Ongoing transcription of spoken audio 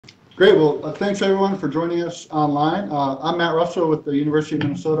Great. Well, thanks everyone for joining us online. I'm Matt Russell with the University of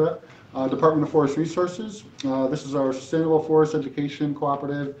Minnesota Department of Forest Resources. This is our Sustainable Forest Education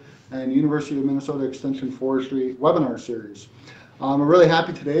Cooperative and University of Minnesota Extension Forestry webinar series. We're really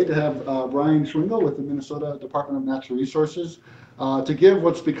happy today to have Brian Schwingle with the Minnesota Department of Natural Resources to give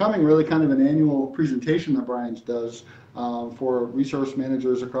what's becoming really kind of an annual presentation that Brian does for resource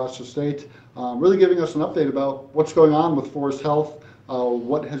managers across the state, really giving us an update about what's going on with forest health,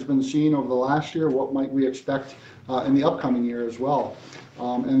 what has been seen over the last year, what might we expect in the upcoming year as well.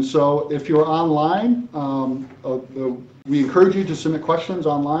 And so if you're online, we encourage you to submit questions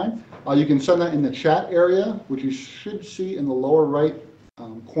online. You can send that in the chat area, which you should see in the lower right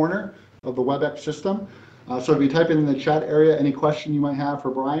corner of the WebEx system. So if you type in the chat area any question you might have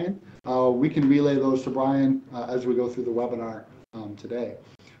for Brian, we can relay those to Brian as we go through the webinar today.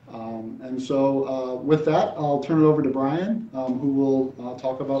 And so with that, I'll turn it over to Brian, who will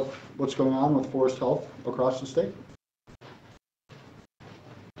talk about what's going on with forest health across the state.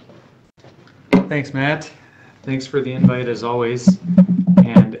 Thanks, Matt. Thanks for the invite as always.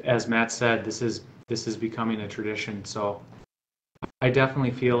 And as Matt said, this is becoming a tradition. So I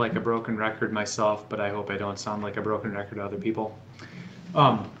definitely feel like a broken record myself, but I hope I don't sound like a broken record to other people.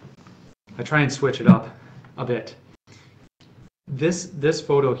 I try and switch it up a bit. This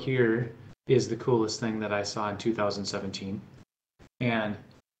photo here is the coolest thing that I saw in 2017, and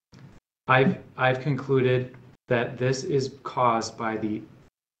I've concluded that this is caused by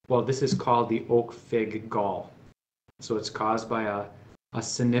this is called the oak fig gall. So it's caused by a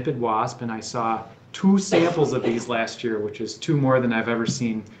cynipid wasp, and I saw 2 samples of these last year, which is 2 more than I've ever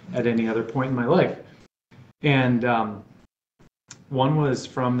seen at any other point in my life. And one was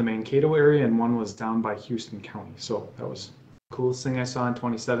from the Mankato area, and one was down by Houston County. So that was the coolest thing I saw in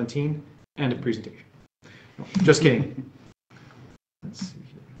 2017. End of presentation. No, just kidding. Let's see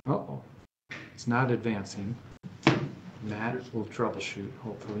here. Uh-oh. It's not advancing. Matt will troubleshoot,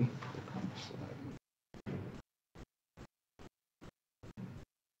 hopefully.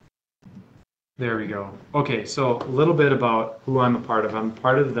 There we go. Okay, so a little bit about who I'm a part of. I'm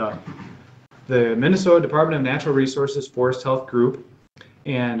part of the Minnesota Department of Natural Resources Forest Health Group,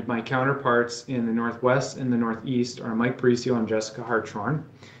 and my counterparts in the Northwest and the Northeast are Mike Parisio and Jessica Hartshorn,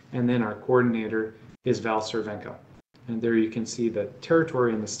 and then our coordinator is Val Cervenka. And there you can see the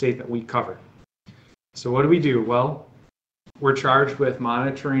territory in the state that we cover. So what do? Well, we're charged with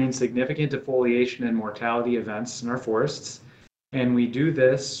monitoring significant defoliation and mortality events in our forests, and we do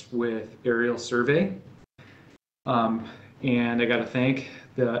this with aerial survey. And I got to thank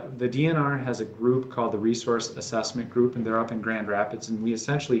the DNR has a group called the Resource Assessment Group, and they're up in Grand Rapids, and we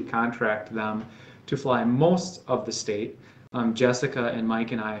essentially contract them to fly most of the state. Jessica and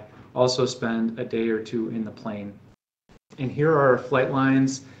Mike and I also spend a day or 2 in the plane. And here are our flight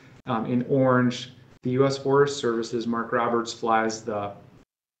lines in orange. The U.S. Forest Service's Mark Roberts flies the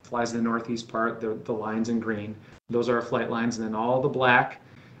northeast part, the lines in green. Those are our flight lines, and then all the black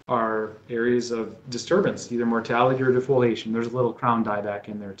are areas of disturbance, either mortality or defoliation. There's a little crown dieback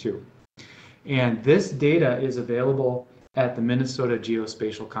in there too. And this data is available at the Minnesota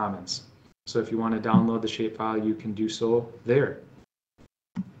Geospatial Commons. So if you want to download the shapefile, you can do so there.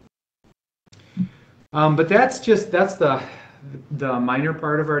 But that's the minor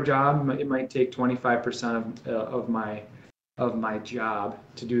part of our job. It might take 25% of my job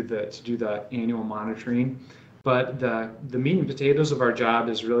to do the annual monitoring. But the meat and potatoes of our job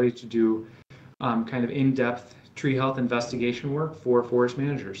is really to do kind of in-depth tree health investigation work for forest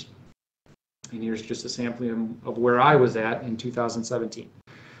managers. And here's just a sampling of where I was at in 2017.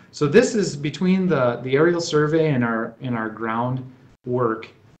 So this is between the aerial survey and our ground work.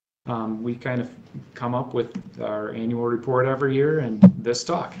 We kind of come up with our annual report every year and this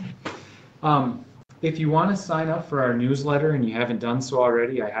talk. If you want to sign up for our newsletter and you haven't done so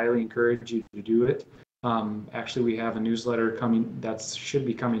already, I highly encourage you to do it. Actually, we have a newsletter coming that should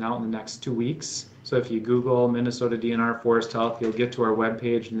be coming out in the next 2 weeks. So if you Google Minnesota DNR Forest Health, you'll get to our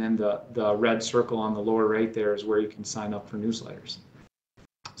webpage, and then the red circle on the lower right there is where you can sign up for newsletters.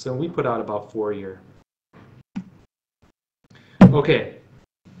 So we put out about 4 a year. Okay.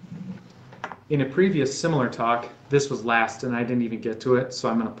 In a previous similar talk, this was last, and I didn't even get to it, so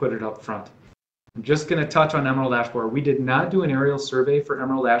I'm going to put it up front. I'm just going to touch on emerald ash borer. We did not do an aerial survey for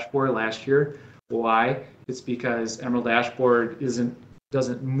emerald ash borer last year. Why? It's because emerald ash borer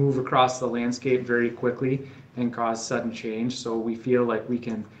doesn't move across the landscape very quickly and cause sudden change. So we feel like we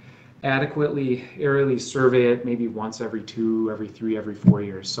can adequately aerially survey it maybe once every 2, every 3, every 4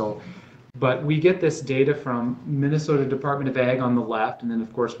 years. So But we get this data from Minnesota Department of Ag on the left, and then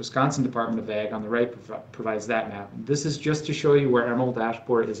of course Wisconsin Department of Ag on the right provides that map. This is just to show you where emerald ash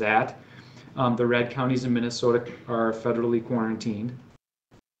borer is at. The red counties in Minnesota are federally quarantined.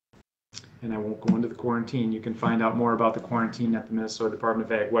 And I won't go into the quarantine. You can find out more about the quarantine at the Minnesota Department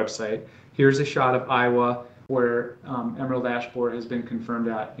of Ag website. Here's a shot of Iowa where emerald ash borer has been confirmed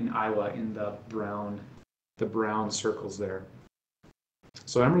at in Iowa in the brown circles there.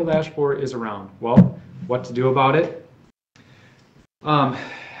 So emerald ash borer is around. Well, what to do about it?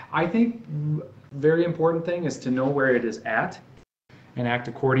 I think very important thing is to know where it is at and act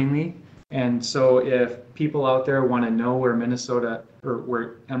accordingly. And so if people out there want to know where Minnesota or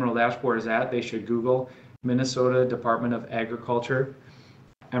where emerald ash borer is at, they should Google Minnesota Department of Agriculture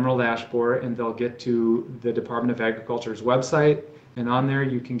emerald ash borer, and they'll get to the Department of Agriculture's website. And on there,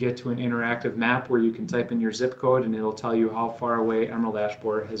 you can get to an interactive map where you can type in your zip code, and it'll tell you how far away emerald ash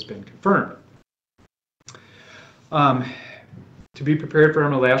borer has been confirmed. To be prepared for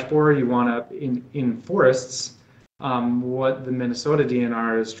emerald ash borer, you want to, in forests, what the Minnesota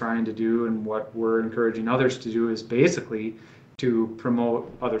DNR is trying to do and what we're encouraging others to do is basically to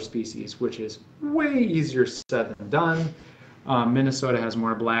promote other species, which is way easier said than done. Minnesota has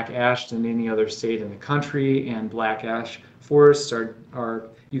more black ash than any other state in the country, and black ash forests are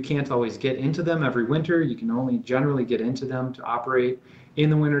you can't always get into them every winter. You can only generally get into them to operate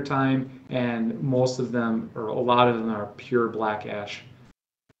in the wintertime, and most of them, or a lot of them, are pure black ash,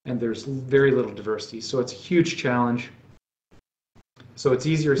 and there's very little diversity. So it's a huge challenge. So it's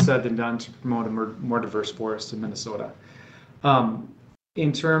easier said than done to promote a more diverse forest in Minnesota.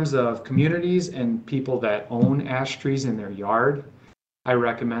 In terms of communities and people that own ash trees in their yard, I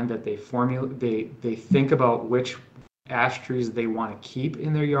recommend that they think about which ash trees they want to keep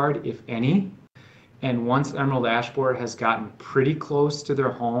in their yard, if any. And once emerald ash borer has gotten pretty close to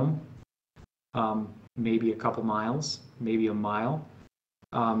their home, maybe a couple miles, maybe a mile,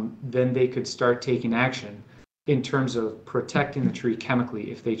 then they could start taking action in terms of protecting the tree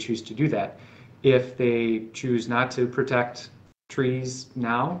chemically if they choose to do that. If they choose not to protect trees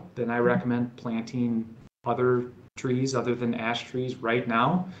now, then I recommend planting other trees other than ash trees right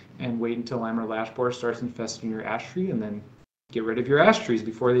now and wait until emerald ash borer starts infesting your ash tree, and then get rid of your ash trees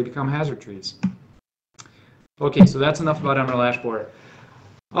before they become hazard trees. Okay, so that's enough about emerald ash borer.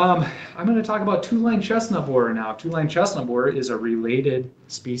 I'm going to talk about two-line chestnut borer now. Two-line chestnut borer is a related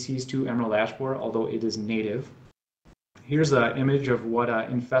species to emerald ash borer, although it is native. Here's an image of what an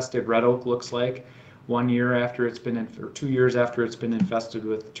infested red oak looks like 1 year after it's been, or 2 years after it's been infested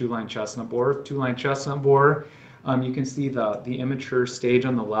with two-line chestnut borer. Two-line chestnut borer, you can see the immature stage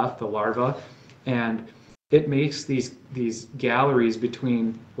on the left, the larva, and it makes these galleries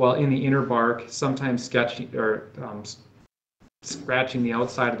between, well, in the inner bark, sometimes sketching or scratching the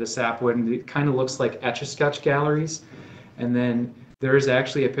outside of the sapwood, and it kind of looks like Etch-a-Sketch galleries. And then there's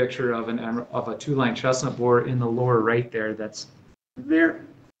actually a picture of a two-line chestnut borer in the lower right there. That's there.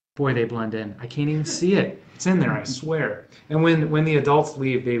 Boy, they blend in. I can't even see it. It's in there, I swear. And when the adults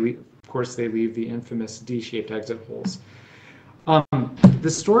leave, of course, they leave the infamous D-shaped exit holes. The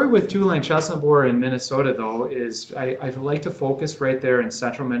story with two-line chestnut borer in Minnesota, though, is I'd like to focus right there in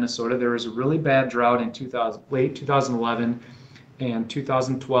central Minnesota. There was a really bad drought in late 2011 and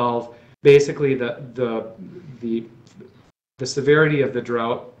 2012. Basically, the severity of the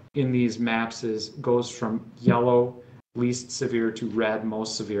drought in these maps goes from yellow, least severe, to red,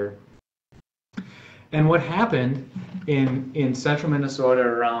 most severe. And what happened in central Minnesota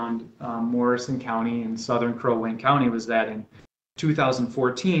around Morrison County and southern Crow Wing County was that in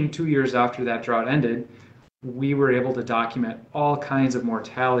 2014, 2 years after that drought ended, we were able to document all kinds of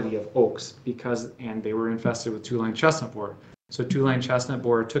mortality of oaks and they were infested with two-line chestnut borer. So two-line chestnut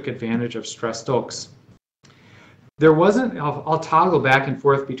borer took advantage of stressed oaks. There wasn't, I'll toggle back and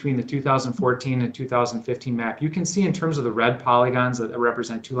forth between the 2014 and 2015 map. You can see in terms of the red polygons that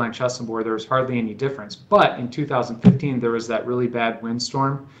represent two-line chestnut borer, there was hardly any difference. But in 2015, there was that really bad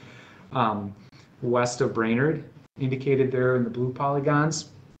windstorm west of Brainerd, indicated there in the blue polygons.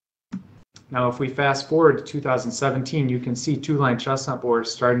 Now, if we fast forward to 2017, you can see two-line chestnut borer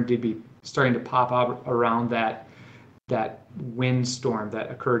starting to pop out around that windstorm that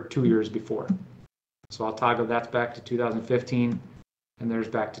occurred 2 years before. So I'll toggle that back to 2015, and there's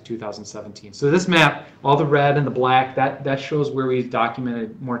back to 2017. So this map, all the red and the black, that shows where we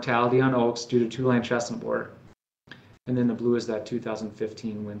documented mortality on oaks due to two-line chestnut borer. And then the blue is that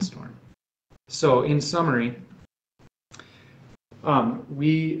 2015 windstorm. So in summary,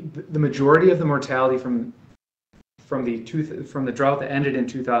 the majority of the mortality from the drought that ended in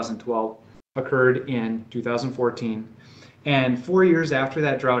 2012 occurred in 2014, And 4 years after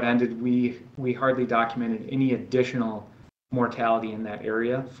that drought ended, we hardly documented any additional mortality in that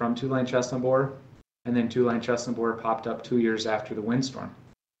area from two-line chestnut borer. And then two-line chestnut borer popped up 2 years after the windstorm.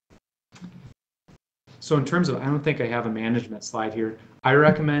 So in terms of, I don't think I have a management slide here. I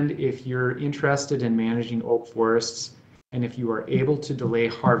recommend, if you're interested in managing oak forests, and if you are able to delay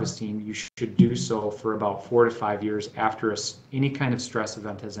harvesting, you should do so for about 4 to 5 years after any kind of stress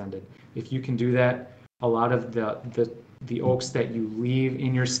event has ended. If you can do that, a lot of the oaks that you leave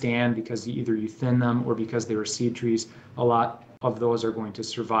in your stand because either you thin them or because they were seed trees, a lot of those are going to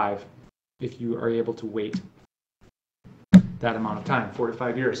survive if you are able to wait that amount of time, 4 to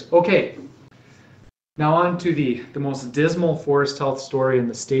 5 years. Okay, now on to the most dismal forest health story in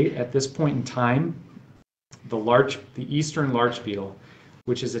the state at this point in time, the eastern larch beetle,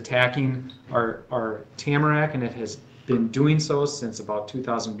 which is attacking our tamarack, and it has been doing so since about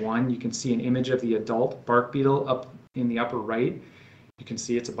 2001. You can see an image of the adult bark beetle up in the upper right. You can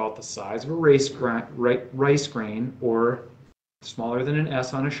see it's about the size of a rice grain, or smaller than an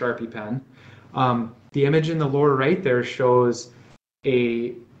S on a Sharpie pen. The image in the lower right there shows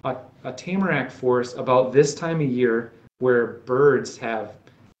a tamarack forest about this time of year where birds have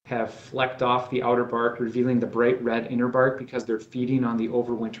flecked off the outer bark, revealing the bright red inner bark because they're feeding on the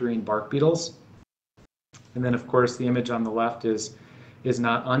overwintering bark beetles. And then, of course, the image on the left is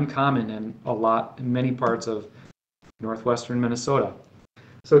not uncommon in many parts of northwestern Minnesota.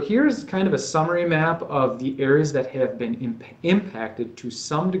 So here's kind of a summary map of the areas that have been impacted to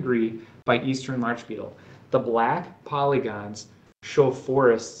some degree by eastern larch beetle. The black polygons show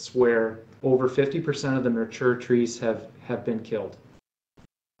forests where over 50% of the mature trees have been killed.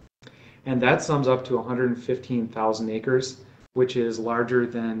 And that sums up to 115,000 acres, which is larger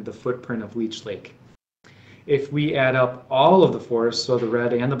than the footprint of Leech Lake. If we add up all of the forests, so the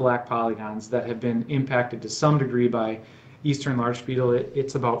red and the black polygons that have been impacted to some degree by eastern larch beetle,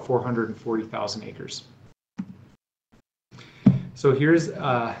 it's about 440,000 acres. So here's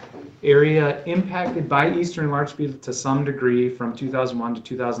area impacted by eastern larch beetle to some degree from 2001 to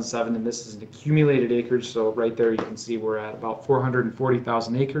 2007, and this is an accumulated acreage, so right there you can see we're at about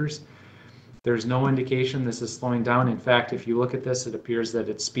 440,000 acres. There's no indication this is slowing down. In fact, if you look at this, it appears that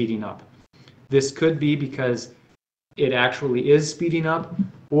it's speeding up. This could be because it actually is speeding up,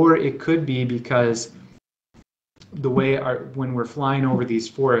 or it could be because the way when we're flying over these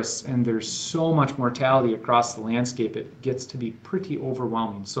forests and there's so much mortality across the landscape, it gets to be pretty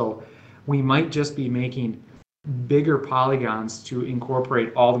overwhelming. So we might just be making bigger polygons to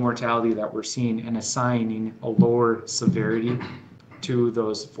incorporate all the mortality that we're seeing and assigning a lower severity to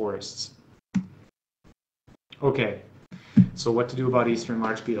those forests. Okay, so what to do about eastern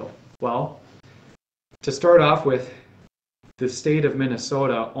larch beetle? Well, to start off with, the state of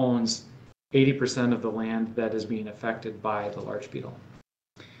Minnesota owns 80% of the land that is being affected by the larch beetle.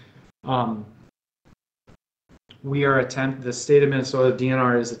 The state of Minnesota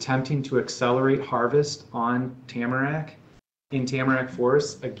DNR is attempting to accelerate harvest on tamarack in tamarack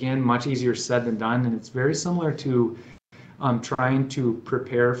forests. Again, much easier said than done, and it's very similar to trying to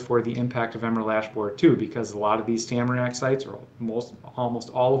prepare for the impact of emerald ash borer too, because a lot of these tamarack sites, or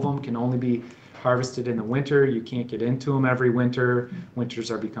almost all of them, can only be harvested in the winter. You can't get into them every winter.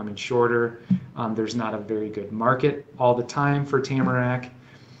 Winters are becoming shorter. There's not a very good market all the time for tamarack.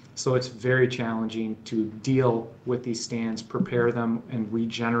 So it's very challenging to deal with these stands, prepare them, and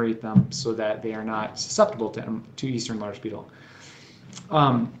regenerate them so that they are not susceptible to eastern larch beetle.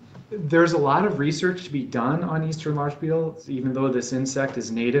 There's a lot of research to be done on eastern larch beetle, even though this insect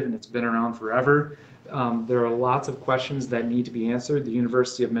is native and it's been around forever. There are lots of questions that need to be answered. The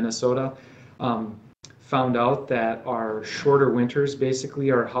University of Minnesota found out that our shorter winters basically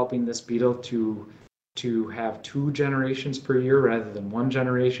are helping this beetle to have 2 generations per year rather than 1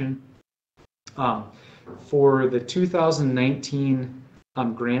 generation. For the 2019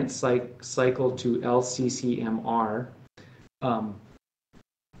 grant cycle to LCCMR,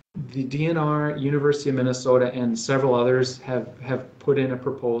 the DNR, University of Minnesota, and several others have put in a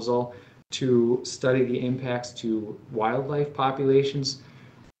proposal to study the impacts to wildlife populations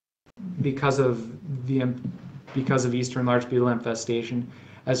because of eastern larch beetle infestation,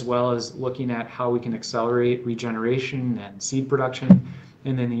 as well as looking at how we can accelerate regeneration and seed production.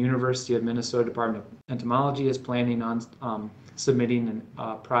 And then the University of Minnesota Department of Entomology is planning on submitting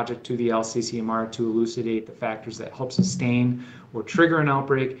a project to the LCCMR to elucidate the factors that help sustain or trigger an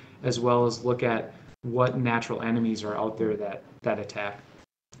outbreak, as well as look at what natural enemies are out there that attack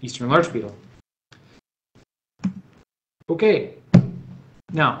eastern larch beetle. Okay,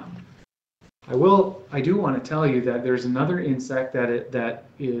 now I do want to tell you that there's another insect that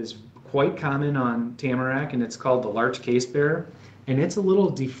is quite common on tamarack, and it's called the larch case bear, and it's a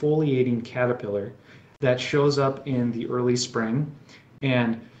little defoliating caterpillar that shows up in the early spring.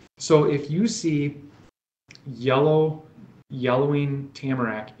 And so if you see yellowing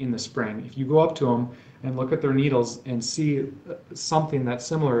tamarack in the spring, if you go up to them and look at their needles and see something that's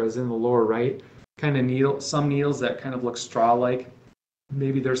similar as in the lower right, kind of some needles that kind of look straw-like,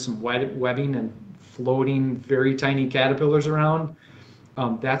 maybe there's some webbing and floating very tiny caterpillars around,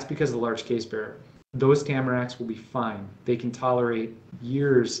 that's because of the larch case bear. Those tamaracks will be fine. They can tolerate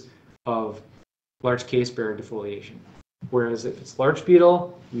years of larch case bear defoliation. Whereas if it's larch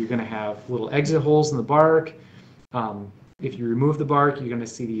beetle, you're going to have little exit holes in the bark. If you remove the bark, you're going to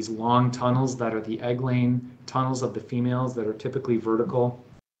see these long tunnels that are the egg-laying tunnels of the females that are typically vertical.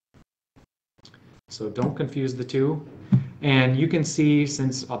 So don't confuse the two. And you can see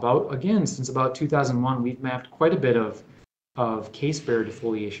since about 2001, we've mapped quite a bit of case bear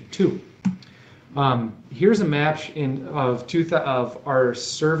defoliation too. Here's a map of our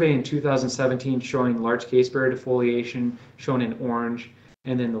survey in 2017 showing large case bear defoliation shown in orange,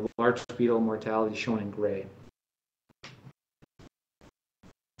 and then the larch beetle mortality shown in gray.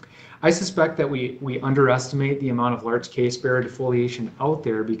 I suspect that we underestimate the amount of large case bear defoliation out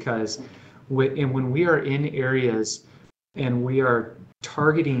there because when we are in areas and we are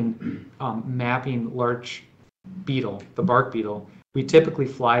targeting mapping larch beetle, the bark beetle, we typically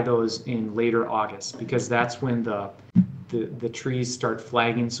fly those in later August because that's when the trees start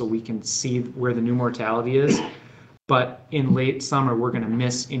flagging so we can see where the new mortality is. But in late summer, we're going to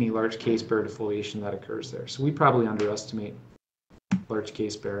miss any large case bear defoliation that occurs there. So we probably underestimate large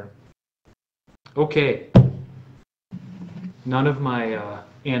case bear. Okay. None of my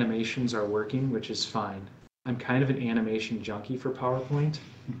animations are working, which is fine. I'm kind of an animation junkie for PowerPoint.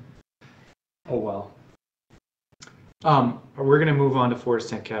 Oh well. We're going to move on to forest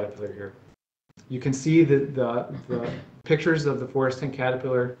tent caterpillar here. You can see the pictures of the forest tent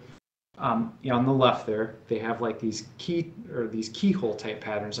caterpillar on the left there. They have like these keyhole type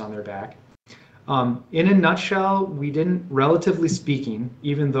patterns on their back. In a nutshell, we didn't, relatively speaking,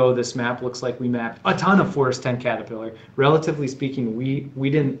 even though this map looks like we mapped a ton of forest tent caterpillar, relatively speaking, we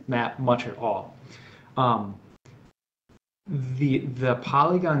didn't map much at all. The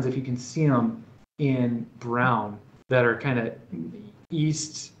polygons, if you can see them in brown, that are kind of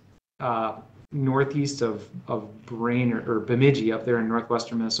northeast of Brain or Bemidji up there in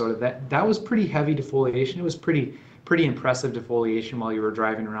northwestern Minnesota, that was pretty heavy defoliation. It was pretty impressive defoliation while you were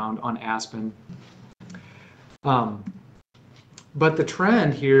driving around on aspen. But the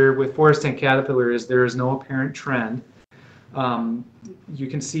trend here with forest tent caterpillar is there is no apparent trend. You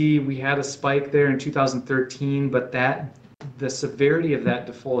can see we had a spike there in 2013, but the severity of that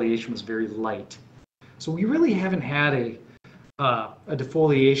defoliation was very light. So we really haven't had a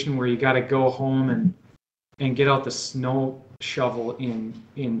defoliation where you got to go home and get out the snow shovel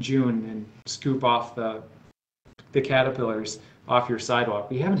in June and scoop off the caterpillars off your sidewalk.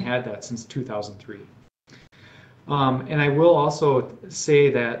 We haven't had that since 2003. And I will also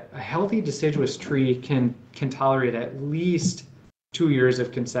say that a healthy deciduous tree can tolerate at least 2 years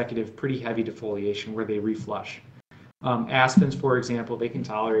of consecutive pretty heavy defoliation where they reflush. Aspens, for example, they can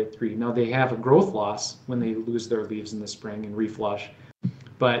tolerate 3. Now they have a growth loss when they lose their leaves in the spring and reflush,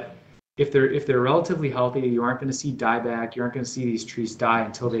 but if they're relatively healthy, you aren't going to see dieback. You aren't going to see these trees die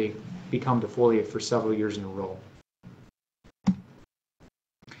until they become defoliate for several years in a row.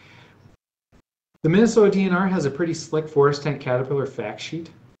 The Minnesota DNR has a pretty slick forest tent caterpillar fact sheet.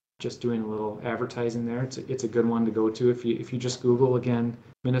 Just doing a little advertising there. It's a good one to go to. If you just Google again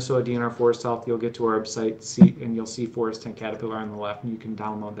Minnesota DNR Forest Health, you'll get to our website, and you'll see forest tent caterpillar on the left, and you can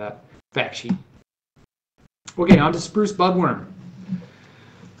download that fact sheet. Okay, on to spruce budworm.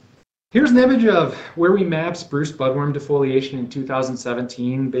 Here's an image of where we mapped spruce budworm defoliation in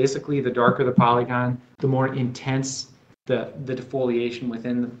 2017. Basically, the darker the polygon, the more intense the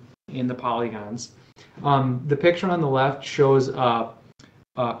defoliation in the polygons. The picture on the left shows a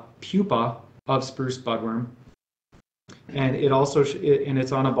pupa of spruce budworm, and it also and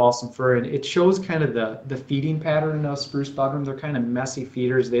it's on a balsam fir, and it shows kind of the feeding pattern of spruce budworm. They're kind of messy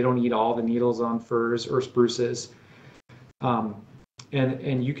feeders. They don't eat all the needles on firs or spruces,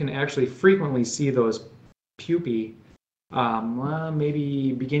 and you can actually frequently see those pupae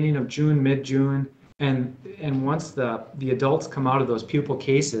maybe beginning of June, mid-June, and once the adults come out of those pupal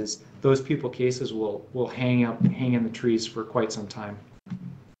cases, those pupal cases will hang in the trees for quite some time.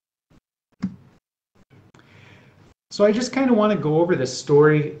 So I just kind of want to go over this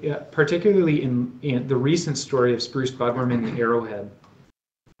story, particularly in the recent story of spruce budworm in the Arrowhead.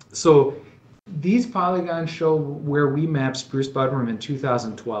 So these polygons show where we mapped spruce budworm in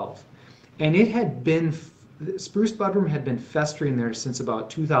 2012. And it had been, spruce budworm had been festering there since about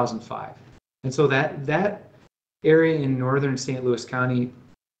 2005. And so that area in northern St. Louis County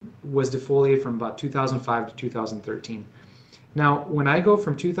was defoliated from about 2005 to 2013. Now, when I go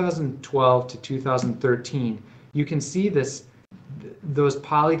from 2012 to 2013, you can see those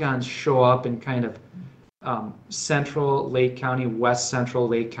polygons show up in kind of central Lake County, west central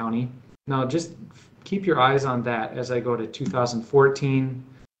Lake County. Now, just keep your eyes on that as I go to 2014,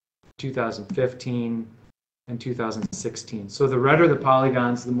 2015, and 2016. So the redder the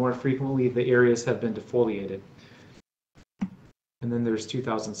polygons, the more frequently the areas have been defoliated. And then there's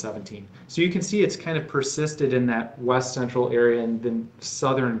 2017. So you can see it's kind of persisted in that west central area and then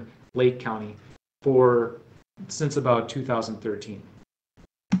southern Lake County since about 2013.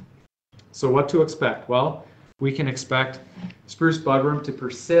 So what to expect? Well, we can expect spruce budworm to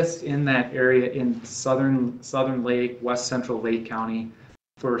persist in that area in southern Lake, west central Lake County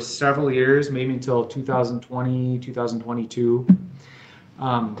for several years, maybe until 2020, 2022.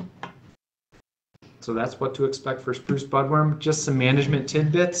 So that's what to expect for spruce budworm. Just some management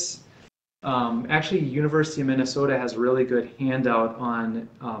tidbits. Actually, University of Minnesota has a really good handout on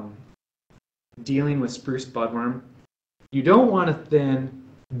dealing with spruce budworm. You don't want to thin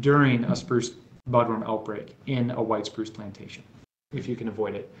during a spruce budworm outbreak in a white spruce plantation, if you can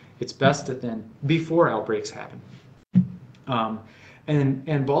avoid it. It's best to thin before outbreaks happen.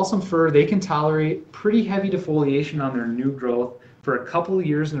 And balsam fir, they can tolerate pretty heavy defoliation on their new growth for a couple of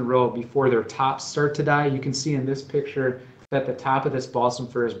years in a row before their tops start to die. You can see in this picture that the top of this balsam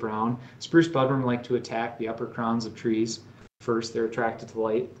fir is brown. Spruce budworm like to attack the upper crowns of trees first. They're attracted to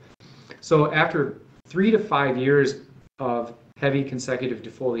light. So after 3 to 5 years of heavy consecutive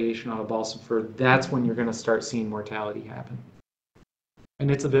defoliation on a balsam fir, that's when you're going to start seeing mortality happen.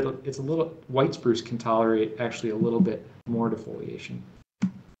 And it's a little, white spruce can tolerate actually a little bit more defoliation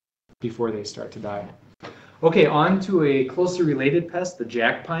before they start to die. Okay, on to a closely related pest, the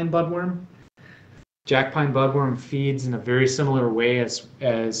jack pine budworm. Jack pine budworm feeds in a very similar way as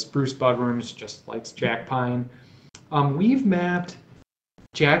spruce budworms, just likes jack pine. We've mapped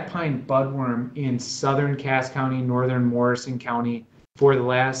jack pine budworm in southern Cass County, northern Morrison County for the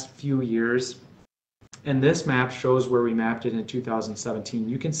last few years. And this map shows where we mapped it in 2017.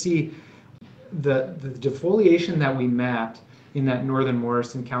 You can see the defoliation that we mapped in that northern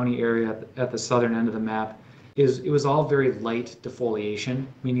Morrison County area at the southern end of the map it was all very light defoliation,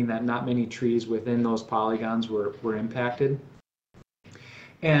 meaning that not many trees within those polygons were impacted.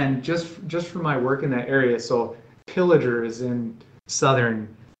 And just for my work in that area, so Pillager is in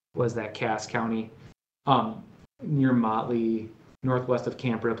southern, was that Cass County, near Motley, northwest of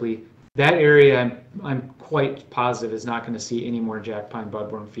Camp Ripley. That area, I'm quite positive, is not going to see any more jack pine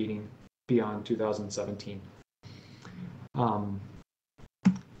budworm feeding beyond 2017.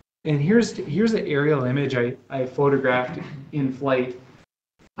 And here's an aerial image I photographed in flight.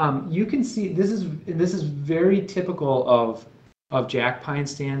 You can see this is very typical of jack pine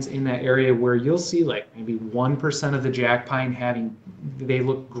stands in that area, where you'll see like maybe 1% of the jack pine they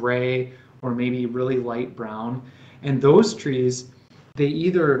look gray or maybe really light brown. And those trees,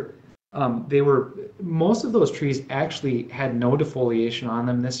 most of those trees actually had no defoliation on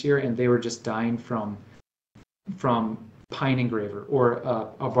them this year, and they were just dying from pine engraver, or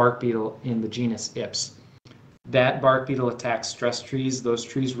a bark beetle in the genus Ips. That bark beetle attacks stressed trees. Those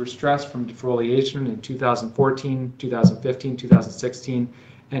trees were stressed from defoliation in 2014, 2015, 2016,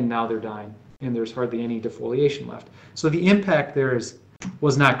 and now they're dying, and there's hardly any defoliation left. So the impact there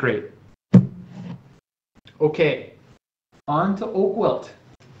was not great. Okay, on to oak wilt,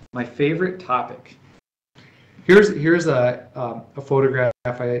 my favorite topic. Here's a photograph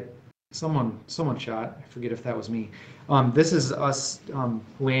someone shot. I forget if that was me. This is us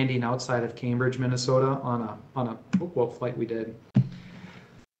landing outside of Cambridge, Minnesota on a oak wilt flight we did.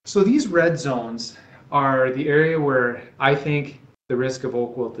 So these red zones are the area where I think the risk of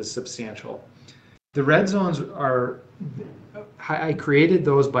oak wilt is substantial. The red zones I created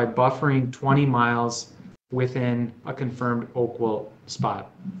those by buffering 20 miles within a confirmed oak wilt spot.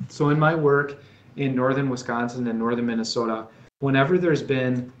 So in my work in northern Wisconsin and northern Minnesota, whenever there's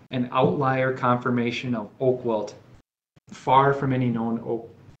been an outlier confirmation of oak wilt far from any known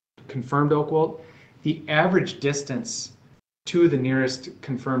confirmed oak wilt, the average distance to the nearest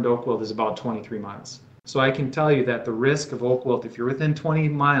confirmed oak wilt is about 23 miles. So I can tell you that the risk of oak wilt, if you're within 20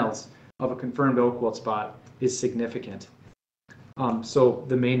 miles of a confirmed oak wilt spot, is significant. So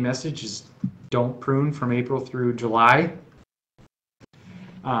the main message is don't prune from April through July.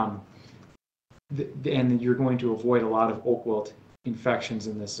 And you're going to avoid a lot of oak wilt infections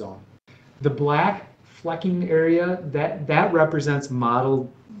in this zone. The black flecking area, that represents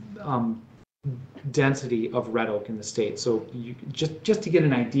modeled density of red oak in the state. So you just to get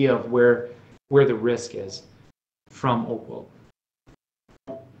an idea of where the risk is from oak wilt.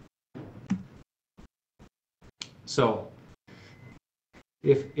 So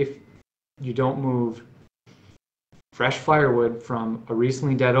if you don't move fresh firewood from a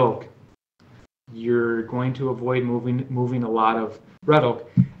recently dead oak, you're going to avoid moving a lot of red oak.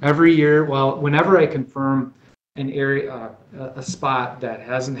 Every year, well, whenever I confirm an area, a spot that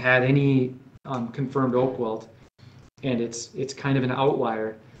hasn't had any confirmed oak wilt, and it's kind of an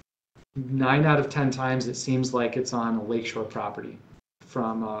outlier, 9 out of 10 times it seems like it's on a lakeshore property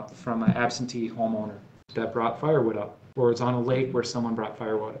from an absentee homeowner that brought firewood up, or it's on a lake where someone brought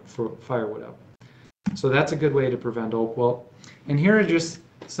firewood up. So that's a good way to prevent oak wilt. And here are just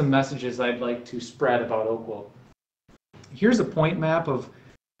some messages I'd like to spread about oak wilt. Here's a point map of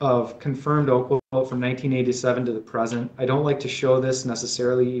confirmed oak wilt from 1987 to the present. I don't like to show this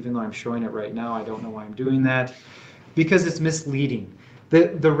necessarily, even though I'm showing it right now. I don't know why I'm doing that, because it's misleading.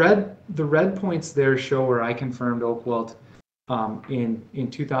 The red points there show where I confirmed oak wilt in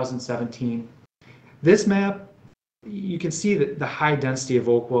 2017. This map, you can see that the high density of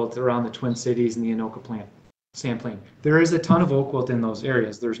oak wilt around the Twin Cities and the Anoka sand plain. There is a ton of oak wilt in those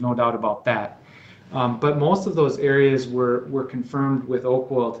areas. There's no doubt about that. But most of those areas were confirmed with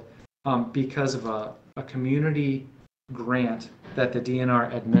oak wilt because of a community grant that the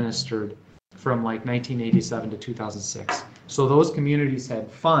DNR administered from like 1987 to 2006. So those communities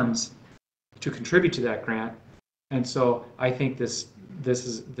had funds to contribute to that grant, and so I think this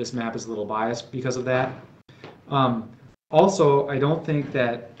map is a little biased because of that. Also, I don't think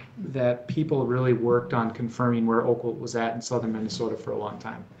that people really worked on confirming where oak wilt was at in southern Minnesota for a long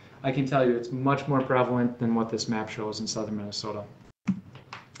time. I can tell you it's much more prevalent than what this map shows in southern Minnesota.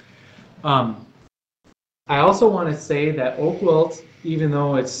 I also want to say that oak wilt, even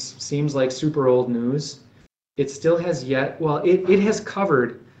though it seems like super old news, it still has it has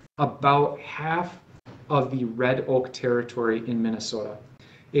covered about half of the red oak territory in Minnesota.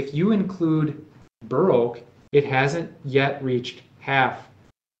 If you include bur oak, it hasn't yet reached half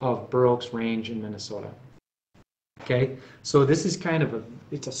of bur oak's range in Minnesota. Okay, so this is kind of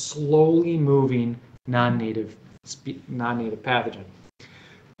it's a slowly moving non-native pathogen.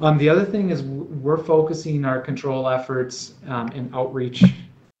 The other thing is we're focusing our control efforts and outreach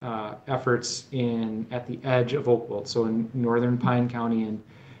efforts at the edge of oak wilt, so in northern Pine County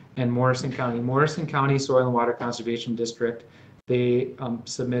and Morrison County. Morrison County Soil and Water Conservation District, they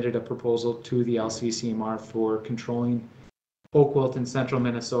submitted a proposal to the LCCMR for controlling oak wilt in central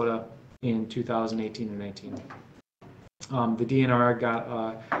Minnesota in 2018 and 19. The DNR got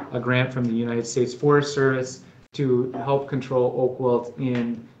a grant from the United States Forest Service to help control oak wilt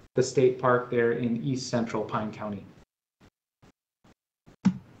in the state park there in east central Pine County.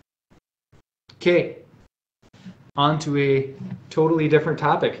 Okay, on to a totally different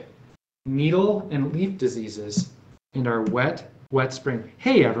topic. Needle and leaf diseases in our wet spring.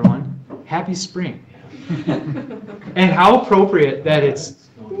 Hey everyone, happy spring. And how appropriate that it's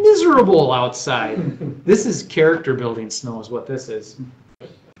miserable outside. This is character building snow is what this is.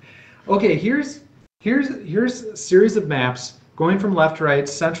 Okay, here's a series of maps going from left to right,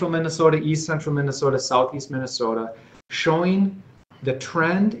 central Minnesota, east central Minnesota, southeast Minnesota, showing the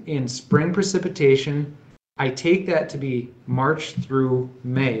trend in spring precipitation. I take that to be March through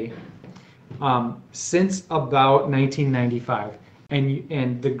May since about 1995.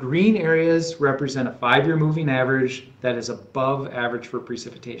 And the green areas represent a 5-year moving average that is above average for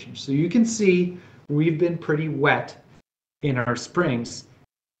precipitation. So you can see we've been pretty wet in our springs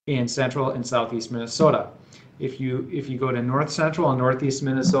in central and southeast Minnesota. If you go to north central and northeast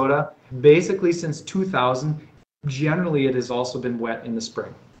Minnesota, basically since 2000, generally it has also been wet in the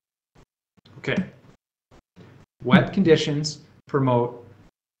spring. Okay. Wet conditions promote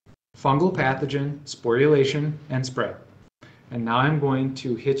fungal pathogen, sporulation, and spread. And now I'm going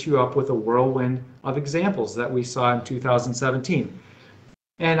to hit you up with a whirlwind of examples that we saw in 2017.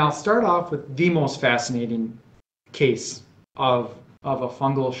 And I'll start off with the most fascinating case of a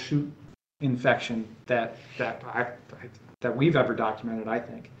fungal shoot infection that we've ever documented, I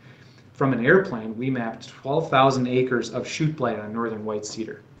think. From an airplane, we mapped 12,000 acres of shoot blight on northern white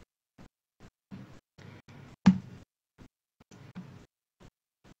cedar.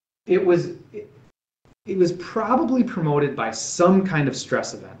 It was probably promoted by some kind of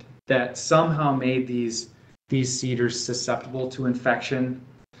stress event that somehow made these cedars susceptible to infection.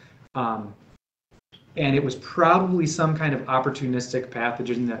 And it was probably some kind of opportunistic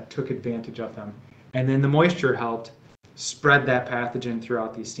pathogen that took advantage of them. And then the moisture helped spread that pathogen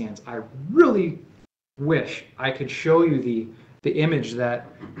throughout these stands. I really wish I could show you the image that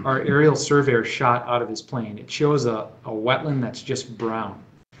our aerial surveyor shot out of his plane. It shows a wetland that's just brown.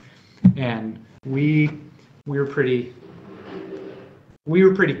 And we were pretty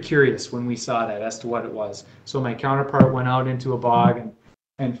curious when we saw that as to what it was. So my counterpart went out into a bog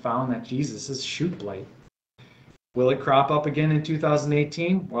and found that, Jesus, this is shoot blight. Will it crop up again in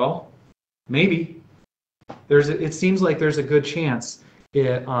 2018? Well, maybe. It seems like there's a good chance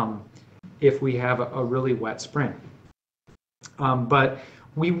if we have a really wet spring. But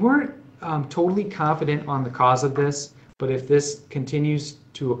we weren't totally confident on the cause of this, but if this continues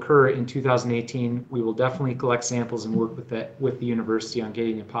to occur in 2018, we will definitely collect samples and work with the university on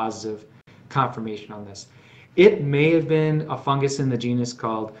getting a positive confirmation on this. It may have been a fungus in the genus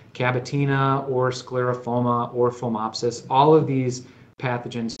called Cabotina or Sclerophoma or Phomopsis. All of these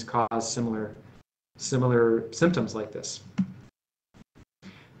pathogens cause similar symptoms like this.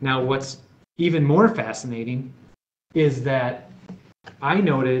 Now, what's even more fascinating is that I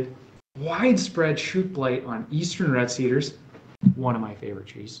noted widespread shoot blight on eastern red cedars, one of my favorite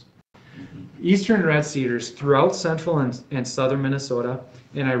trees. Eastern red cedars throughout central and southern Minnesota,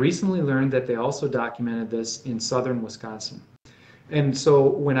 and I recently learned that they also documented this in southern Wisconsin. And so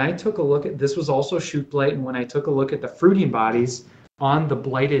when I took a look at, this was also shoot blight, and when I took a look at the fruiting bodies on the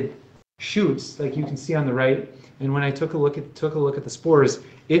blighted shoots, like you can see on the right, and when I took a look at the spores,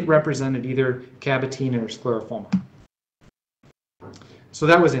 it represented either Cabotina or Sclerophoma. So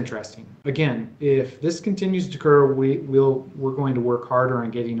that was interesting. Again, if this continues to occur, we're going to work harder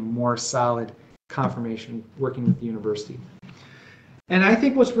on getting a more solid confirmation working with the university. And I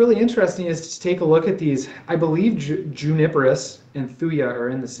think what's really interesting is to take a look at these. I believe Juniperus and Thuya are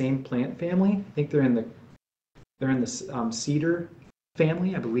in the same plant family. I think they're in the cedar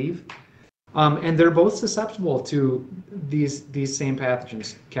family, I believe. And they're both susceptible to these same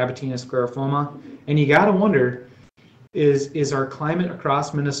pathogens, Cabotina, Sclerophoma. And you got to wonder, is our climate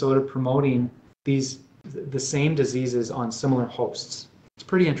across Minnesota promoting the same diseases on similar hosts? It's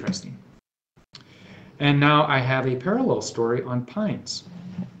pretty interesting. And now I have a parallel story on pines.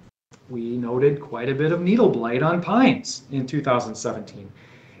 We noted quite a bit of needle blight on pines in 2017.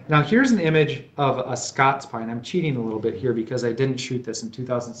 Now here's an image of a Scots pine. I'm cheating a little bit here because I didn't shoot this in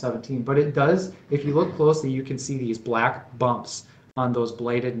 2017, but it does, if you look closely, you can see these black bumps on those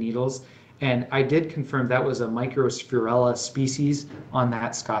blighted needles. And I did confirm that was a Microspirella species on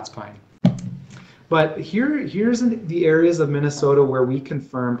that Scots pine. But here's the areas of Minnesota where we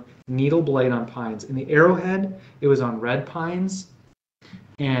confirmed needle blight on pines. In the Arrowhead, it was on red pines.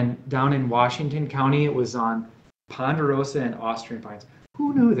 And down in Washington County, it was on ponderosa and Austrian pines.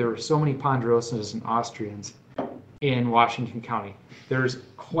 Who knew there were so many ponderosas and Austrians in Washington County? There's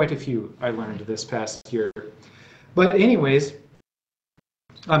quite a few I learned this past year. But anyways,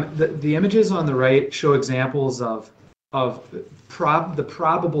 the images on the right show examples of the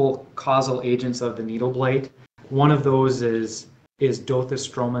probable causal agents of the needle blight. One of those is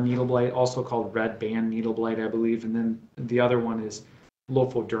Dothostroma needle blight, also called red band needle blight, I believe, and then the other one is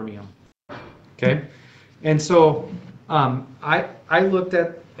Lophodermium. Okay, and so I looked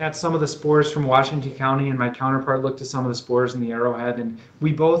at some of the spores from Washington County, and my counterpart looked at some of the spores in the Arrowhead, and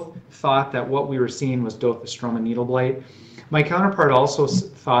we both thought that what we were seeing was Dothostroma needle blight. My counterpart also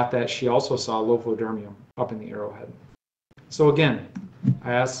thought that she also saw Lophodermium up in the Arrowhead. So again,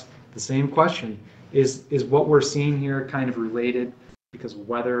 I asked the same question. Is what we're seeing here kind of related because of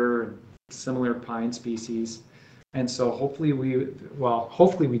weather and similar pine species? And so hopefully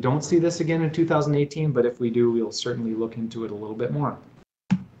we don't see this again in 2018, but if we do, we'll certainly look into it a little bit more.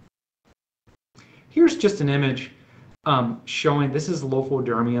 Here's just an image showing, this is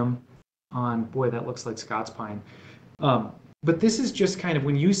Lophodermium on, boy, that looks like Scots pine. But this is just kind of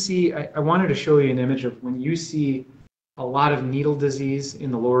when you see, I wanted to show you an image of when you see a lot of needle disease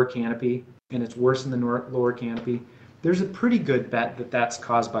in the lower canopy, and it's worse in the lower canopy, there's a pretty good bet that that's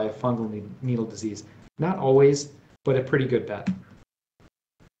caused by a fungal needle disease. Not always, but a pretty good bet.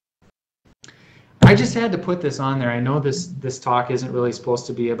 I just had to put this on there. I know this talk isn't really supposed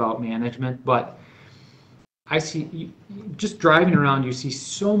to be about management, but I see, just driving around, you see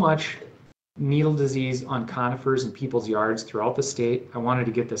so much needle disease on conifers in people's yards throughout the state. I wanted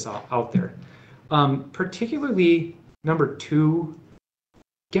to get this out there. Particularly, number 2,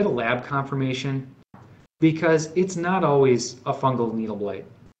 get a lab confirmation, because it's not always a fungal needle blight.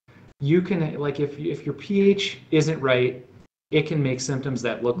 You can, like, if your pH isn't right, it can make symptoms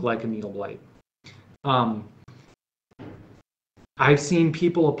that look like a needle blight. I've seen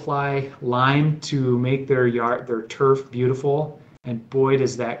people apply lime to make their turf beautiful, and boy,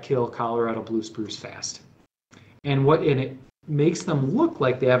 does that kill Colorado blue spruce fast. and it makes them look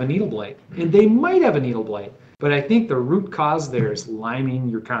like they have a needle blight. And they might have a needle blight, but I think the root cause there is liming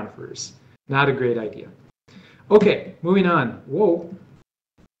your conifers. Not a great idea. Okay, moving on. Whoa.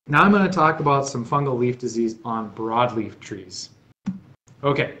 Now I'm going to talk about some fungal leaf disease on broadleaf trees.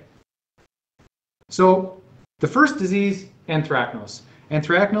 Okay. So the first disease, anthracnose.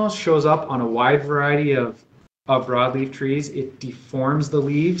 Anthracnose shows up on a wide variety of broadleaf trees. It deforms the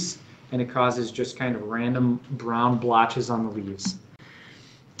leaves and it causes just kind of random brown blotches on the leaves.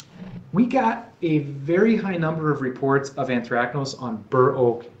 We got a very high number of reports of anthracnose on bur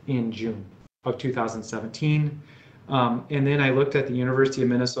oak in June of 2017. And then I looked at the University of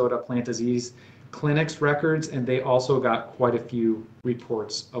Minnesota Plant Disease Clinic's records, and they also got quite a few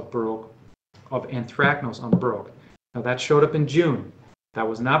reports of bur oak, of anthracnose on bur oak. Now that showed up in June. That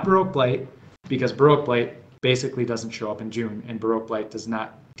was not bur oak blight, because bur oak blight basically doesn't show up in June, and bur oak blight does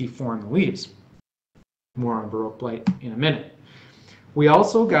not deform the leaves. More on bur oak blight in a minute. We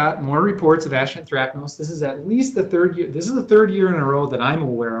also got more reports of ash anthracnose. This is at least the third year. This is the third year in a row that I'm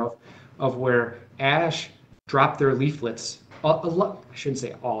aware of where ash dropped their leaflets. I shouldn't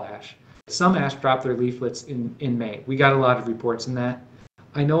say all ash. Some ash dropped their leaflets in May. We got a lot of reports in that.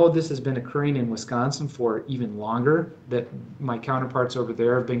 I know this has been occurring in Wisconsin for even longer, that my counterparts over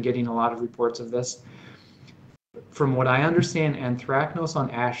there have been getting a lot of reports of this. From what I understand, anthracnose on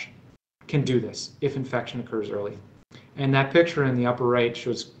ash can do this if infection occurs early. And that picture in the upper right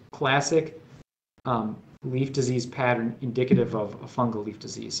shows classic leaf disease pattern indicative of a fungal leaf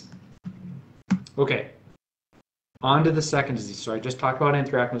disease. Okay, on to the second disease. So I just talked about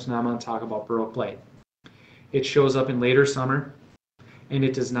anthracnose, now I'm going to talk about bur oak blight. It shows up in later summer, and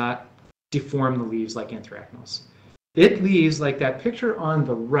it does not deform the leaves like anthracnose. It leaves, like that picture on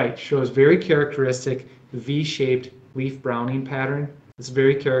the right, shows very characteristic V-shaped leaf browning pattern. It's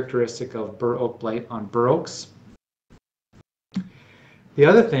very characteristic of bur oak blight on bur oaks. The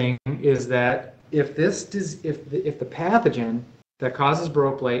other thing is that if the pathogen that causes bur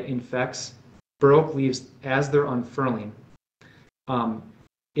oak blight infects bur oak leaves as they're unfurling,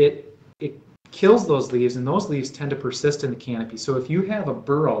 it kills those leaves, and those leaves tend to persist in the canopy. So if you have a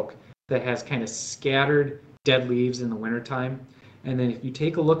bur oak that has kind of scattered dead leaves in the wintertime, and then if you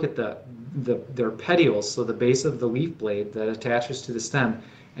take a look at their petioles, so the base of the leaf blade that attaches to the stem,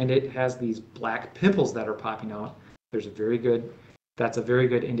 and it has these black pimples that are popping out, that's a very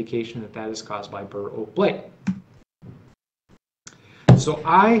good indication that is caused by bur oak blight. So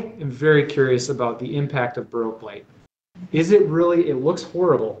I am very curious about the impact of bur oak blight. Is it really, it looks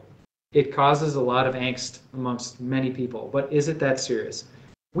horrible. It causes a lot of angst amongst many people, but is it that serious?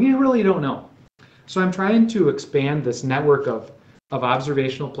 We really don't know. So I'm trying to expand this network of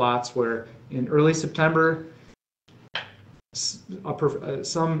observational plots where in early September,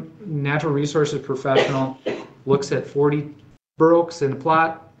 some natural resources professional looks at 40 bur oaks in a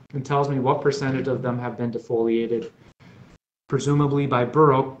plot and tells me what percentage of them have been defoliated, presumably by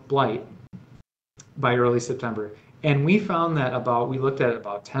bur oak blight, by early September. And we found that we looked at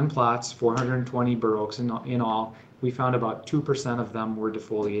about 10 plots, 420 bur oaks in all. We found about 2% of them were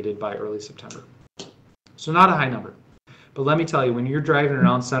defoliated by early September. So not a high number. But let me tell you, when you're driving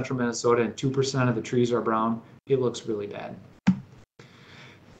around central Minnesota and 2% of the trees are brown, it looks really bad.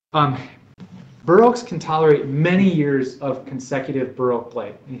 Bur oaks can tolerate many years of consecutive bur oak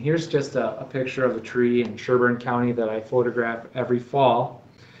blight. And here's just a picture of a tree in Sherburne County that I photograph every fall.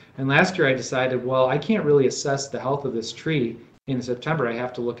 And last year I decided, well, I can't really assess the health of this tree in September. I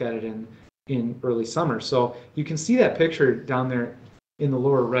have to look at it in early summer. So you can see that picture down there in the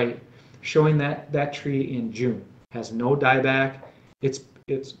lower right showing that tree in June. Has no dieback. It's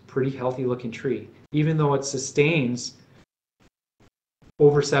pretty healthy looking tree, even though it sustains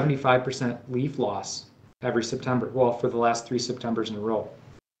over 75% leaf loss every September. Well, for the last 3 Septembers in a row.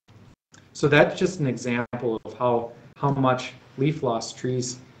 So that's just an example of how much leaf loss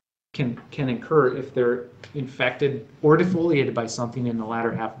trees can incur if they're infected or defoliated by something in the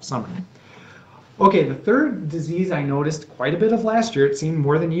latter half of summer. Okay, the third disease I noticed quite a bit of last year, it seemed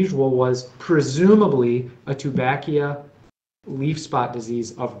more than usual, was presumably a Tubackia leaf spot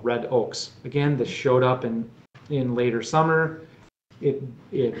disease of red oaks. Again, this showed up in later summer. It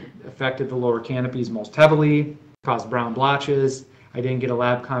affected the lower canopies most heavily, caused brown blotches. I didn't get a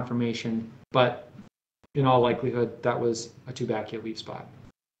lab confirmation, but in all likelihood, that was a Tubackia leaf spot.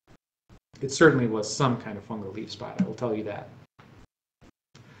 It certainly was some kind of fungal leaf spot, I will tell you that.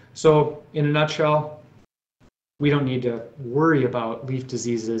 So, in a nutshell, we don't need to worry about leaf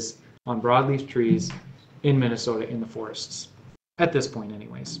diseases on broadleaf trees in Minnesota in the forests, at this point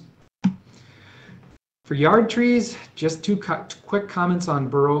anyways. For yard trees, just two quick comments on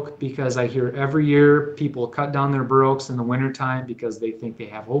bur oak, because I hear every year people cut down their bur oaks in the wintertime because they think they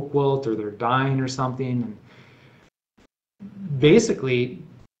have oak wilt or they're dying or something. And basically,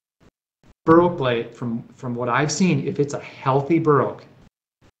 bur oak blight, from what I've seen, if it's a healthy bur oak,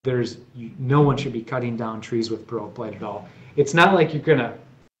 no one should be cutting down trees with bur oak blight at all. It's not like you're gonna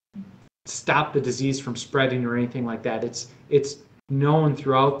stop the disease from spreading or anything like that. It's known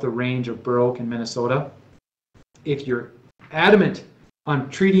throughout the range of bur oak in Minnesota. If you're adamant on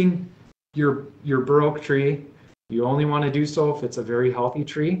treating your bur oak tree, you only want to do so if it's a very healthy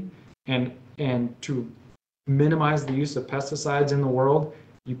tree, and to minimize the use of pesticides in the world,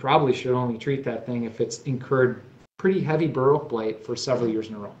 you probably should only treat that thing if it's incurred pretty heavy bur oak blight for several years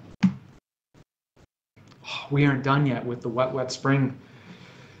in a row. Oh, we aren't done yet with the wet spring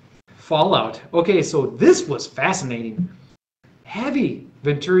fallout. Okay, so this was fascinating. Heavy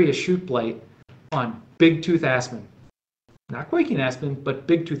Venturia shoot blight on big tooth aspen. Not quaking aspen, but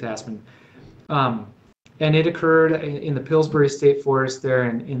big tooth aspen. And it occurred in the Pillsbury State Forest there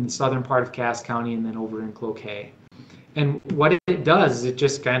in the southern part of Cass County and then over in Cloquet. And what it does is it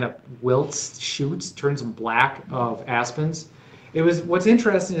just kind of wilts shoots, turns them black of aspens. What's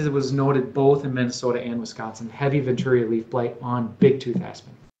interesting is it was noted both in Minnesota and Wisconsin, heavy Venturia leaf blight on big tooth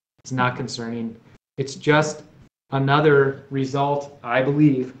aspen. It's not concerning. It's just another result, I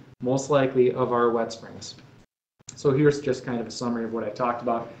believe, most likely of our wet springs. So here's just kind of a summary of what I talked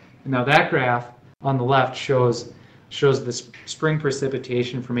about. And now that graph on the left shows the spring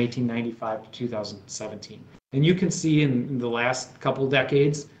precipitation from 1895 to 2017. And you can see in the last couple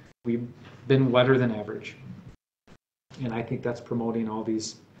decades, we've been wetter than average. And I think that's promoting all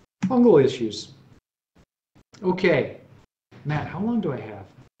these fungal issues. Okay, Matt, how long do I have?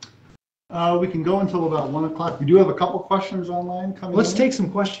 We can go until about 1 o'clock. We do have a couple questions online coming Let's in. take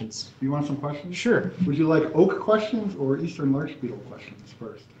some questions. You want some questions? Sure. Would you like oak questions or eastern larch beetle questions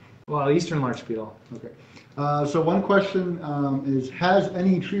first? Well, eastern larch beetle. Okay. So one question is, has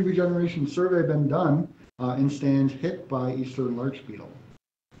any tree regeneration survey been done in stands hit by eastern larch beetle?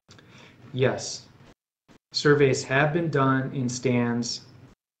 Yes. Surveys have been done in stands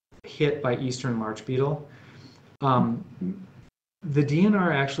hit by eastern larch beetle. The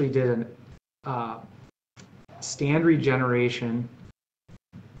DNR actually did a stand regeneration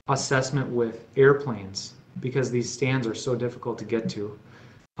assessment with airplanes because these stands are so difficult to get to.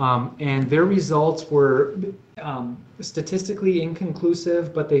 And their results were statistically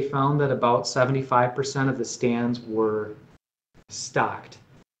inconclusive, but they found that about 75% of the stands were stocked.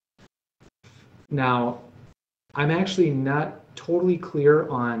 Now, I'm actually not totally clear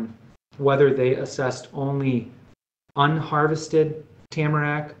on whether they assessed only unharvested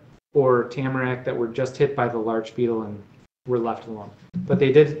tamarack or tamarack that were just hit by the larch beetle and were left alone. But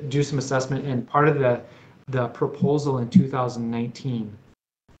they did do some assessment, and part of the proposal in 2019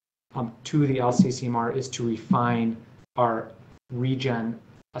 to the LCCMR is to refine our regen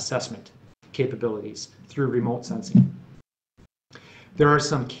assessment capabilities through remote sensing. There are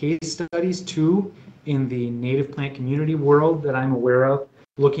some case studies too in the native plant community world that I'm aware of,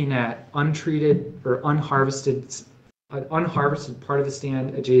 looking at untreated or unharvested part of the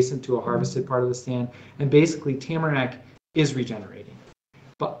stand adjacent to a harvested part of the stand, and basically tamarack is regenerating.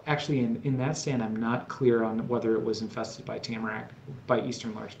 But actually in that stand, I'm not clear on whether it was infested by tamarack, by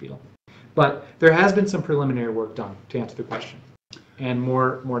eastern larch beetle. But there has been some preliminary work done to answer the question, and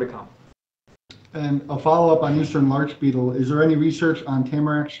more to come. And a follow-up on eastern larch beetle, is there any research on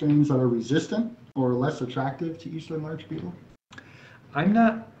tamarack strains that are resistant or less attractive to eastern larch beetle? I'm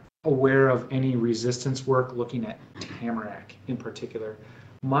not aware of any resistance work looking at tamarack in particular.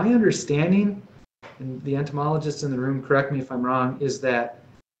 My understanding, and the entomologists in the room correct me if I'm wrong, is that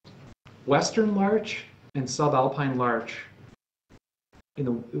western larch and subalpine larch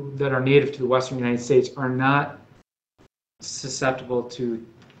that are native to the western United States are not susceptible to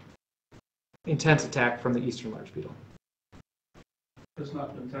intense attack from the eastern larch beetle. It's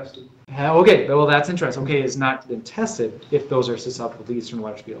not been tested. Okay, well that's interesting. Okay, it's not been tested if those are susceptible to eastern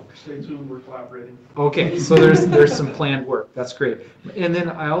larch beetle. Stay tuned, we're collaborating. Okay, so there's some planned work. That's great. And then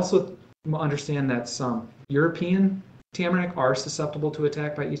I also understand that some European tamarack are susceptible to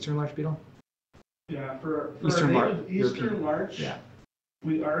attack by eastern larch beetle. Yeah, for Eastern eastern larch, yeah.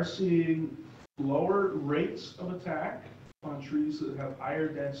 We are seeing lower rates of attack on trees that have higher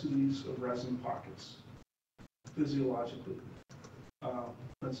densities of resin pockets physiologically.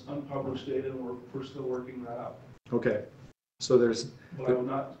 That's unpublished data, and we're still working that out. Okay, so there's.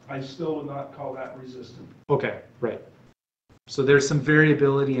 But I still would not call that resistant. Okay, right. So there's some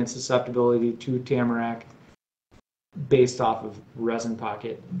variability and susceptibility to tamarack based off of resin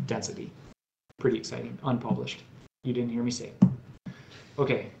pocket density. pretty exciting. Unpublished. You didn't hear me say it.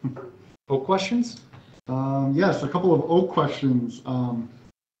 Okay. Oak questions? Yes, a couple of oak questions.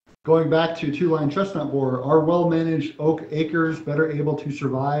 Going back to two-line chestnut borer, are well-managed oak acres better able to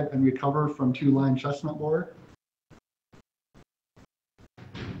survive and recover from two-line chestnut borer?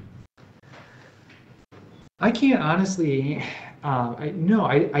 I can't honestly,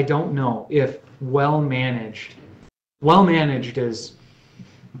 I don't know if well-managed is,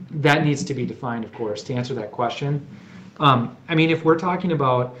 that needs to be defined, of course, to answer that question. I mean, if we're talking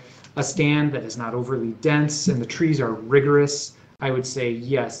about a stand that is not overly dense and the trees are rigorous, I would say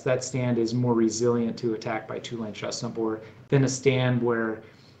yes, that stand is more resilient to attack by two-line chestnut borer than a stand where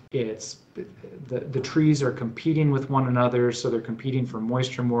it's the trees are competing with one another, so they're competing for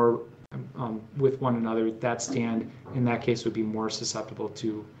moisture more with one another. That stand, in that case, would be more susceptible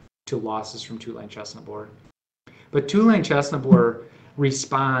to losses from two-line chestnut borer. But two-line chestnut borer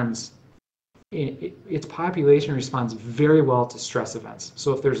responds, its population responds very well to stress events.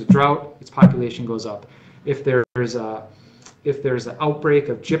 So if there's a drought, its population goes up. If there's an outbreak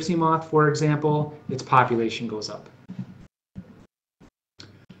of gypsy moth, for example, its population goes up.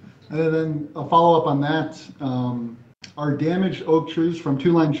 And then a follow-up on that, are damaged oak trees from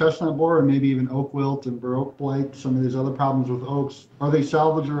two-line chestnut borer and maybe even oak wilt and baroque blight, some of these other problems with oaks, are they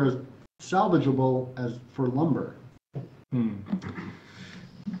salvageable as for lumber?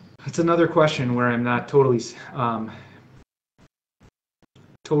 That's another question where I'm not totally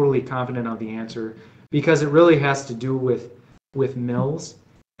confident of the answer, because it really has to do with mills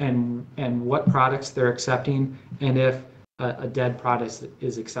and what products they're accepting, and if a dead product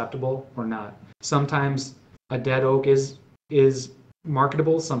is acceptable or not. Sometimes a dead oak is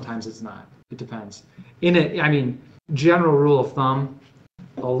marketable, sometimes it's not. It depends. I mean, general rule of thumb,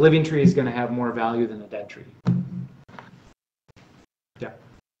 a living tree is going to have more value than a dead tree. Yeah.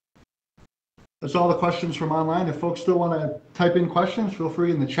 That's all the questions from online. If folks still want to type in questions, feel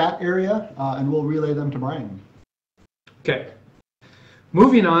free in the chat area, and we'll relay them to Brian. Okay.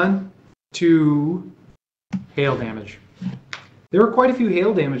 Moving on to hail damage. There were quite a few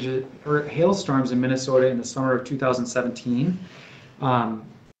hailstorms in Minnesota in the summer of 2017. You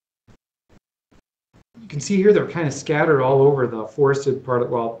can see here they're kind of scattered all over the forested part of,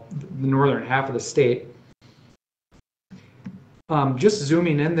 well, the northern half of the state. Just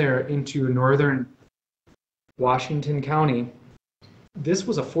zooming in there into northern Washington County, this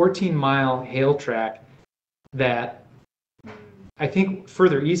was a 14-mile hail track that I think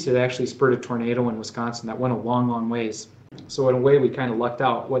further east it actually spurred a tornado in Wisconsin that went a long, long ways. So in a way we kind of lucked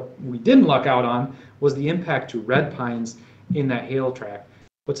out. What we didn't luck out on was the impact to red pines in that hail track.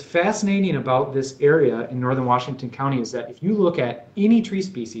 What's fascinating about this area in northern Washington County is that if you look at any tree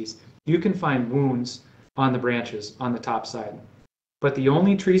species, you can find wounds on the branches on the top side. But the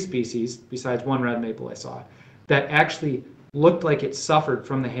only tree species, besides one red maple I saw, that actually looked like it suffered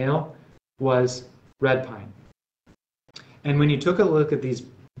from the hail was red pine. And when you took a look at these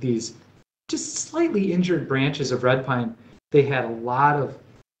just slightly injured branches of red pine, they had a lot of,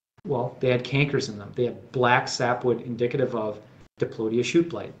 well, they had cankers in them. They had black sapwood indicative of Diplodia shoot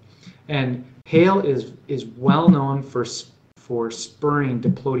blight. And hail is well known for spurring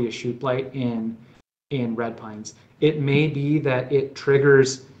Diplodia shoot blight in red pines. It may be that it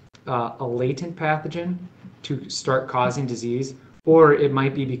triggers a latent pathogen to start causing disease, or it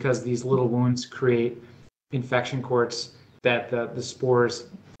might be because these little wounds create infection courts that the spores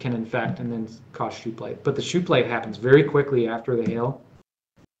can infect and then cause shoot blight. But the shoot blight happens very quickly after the hail.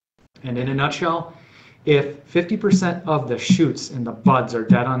 And in a nutshell, if 50% of the shoots and the buds are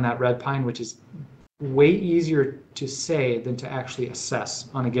dead on that red pine, which is way easier to say than to actually assess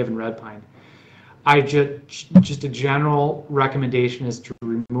on a given red pine, just a general recommendation is to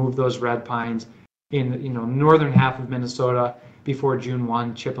remove those red pines in northern half of Minnesota before June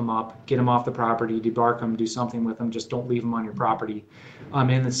 1, chip them up, get them off the property, debark them, do something with them, just don't leave them on your property.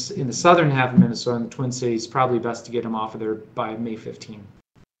 In the southern half of Minnesota, in the Twin Cities, probably best to get them off of there by May 15.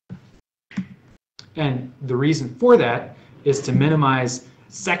 And the reason for that is to minimize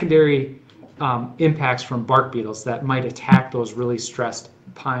secondary impacts from bark beetles that might attack those really stressed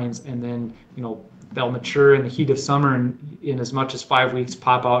pines, and then they'll mature in the heat of summer and in as much as 5 weeks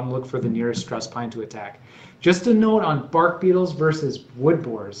pop out and look for the nearest stressed pine to attack. Just a note on bark beetles versus wood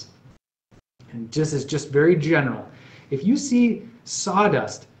borers, and just very general. If you see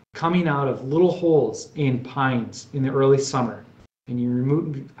sawdust coming out of little holes in pines in the early summer, and you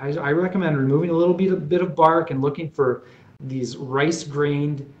remove, I recommend removing a little bit of bark and looking for these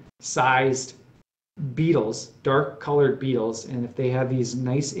rice-grained sized beetles, dark colored beetles, and if they have these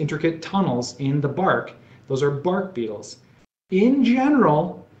nice intricate tunnels in the bark, those are bark beetles. In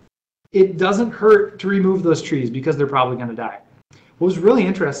general, it doesn't hurt to remove those trees because they're probably going to die. What was really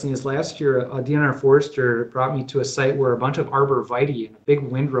interesting is last year a DNR forester brought me to a site where a bunch of arborvitae and a big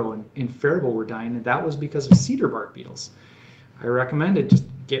windrow in Faribault were dying, and that was because of cedar bark beetles. I recommended just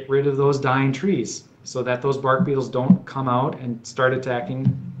get rid of those dying trees so that those bark beetles don't come out and start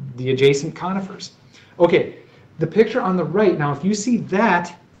attacking the adjacent conifers. Okay, the picture on the right, now if you see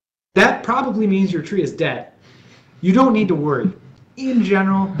that, that probably means your tree is dead. You don't need to worry. In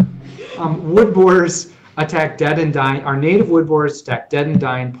general, wood borers attack dead and dying, our native wood borers attack dead and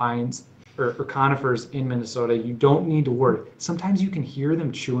dying pines or conifers in Minnesota. You don't need to worry. Sometimes you can hear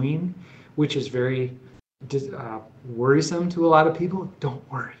them chewing, which is very worrisome to a lot of people.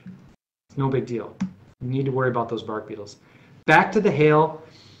 Don't worry. It's no big deal. You need to worry about those bark beetles. Back to the hail.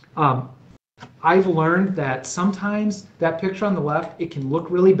 I've learned that sometimes that picture on the left, it can look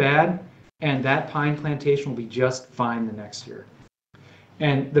really bad, and that pine plantation will be just fine the next year.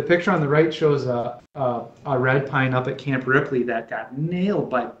 And the picture on the right shows a red pine up at Camp Ripley that got nailed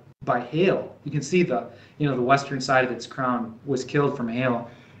by hail. You can see the western side of its crown was killed from hail,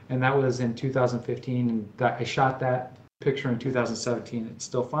 and that was in 2015. And I shot that picture in 2017. It's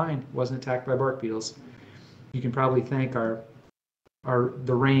still fine. It wasn't attacked by bark beetles. You can probably thank the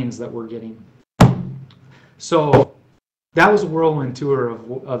rains that we're getting. So that was a whirlwind tour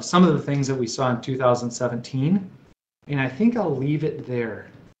of some of the things that we saw in 2017. And I think I'll leave it there.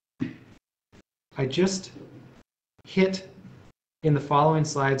 I just hit in the following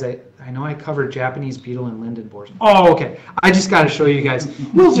slides. I know I covered Japanese beetle and linden borers. Oh, okay. I just got to show you guys.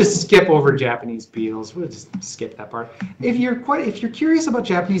 We'll just skip over Japanese beetles. We'll just skip that part. If you're curious about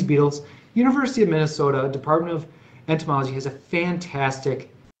Japanese beetles, University of Minnesota Department of Entomology has a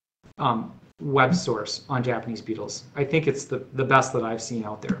fantastic web source on Japanese beetles. I think it's the best that I've seen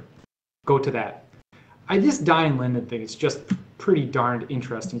out there. Go to that. This dying linden thing is just pretty darned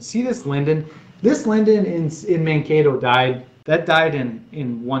interesting. See this linden? This linden in Mankato died. That died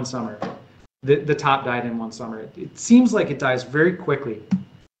in one summer. The top died in one summer. It seems like it dies very quickly.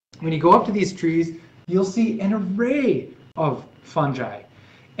 When you go up to these trees, you'll see an array of fungi.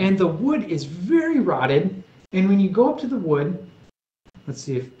 And the wood is very rotted. And when you go up to the wood, let's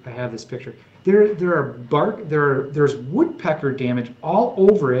see if I have this picture. There's woodpecker damage all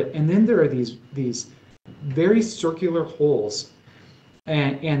over it, and then there are these very circular holes.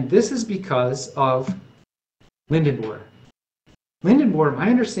 And this is because of linden borer. Linden borer, my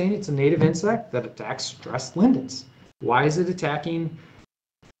understanding, it's a native insect that attacks stressed lindens. Why is it attacking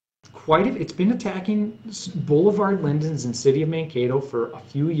it's been attacking boulevard lindens in the city of Mankato for a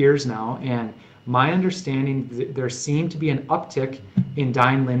few years now, and my understanding, there seemed to be an uptick in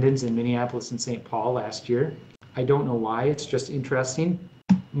dying lindens in Minneapolis and St. Paul last year. I don't know why, it's just interesting.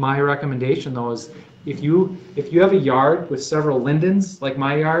 My recommendation though is if you have a yard with several lindens like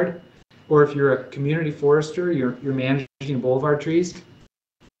my yard, or if you're a community forester, you're managing boulevard trees,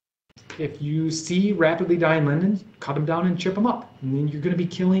 if you see rapidly dying lindens, cut them down and chip them up. And then you're going to be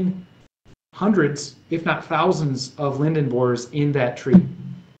killing hundreds, if not thousands, of linden borers in that tree.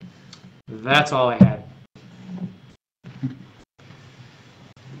 That's all I had.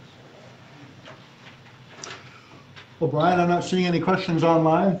 Well, Brian, I'm not seeing any questions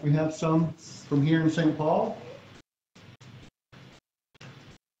online. We have some from here in St. Paul.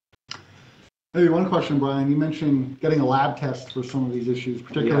 Maybe one question, Brian. You mentioned getting a lab test for some of these issues,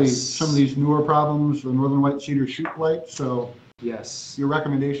 particularly some of these newer problems, the northern white cedar shoot blight. So, yes, your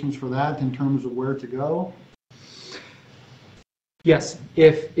recommendations for that in terms of where to go? Yes,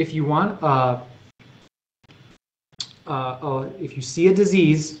 if you want, if you see a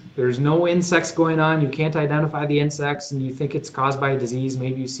disease, there's no insects going on, you can't identify the insects, and you think it's caused by a disease,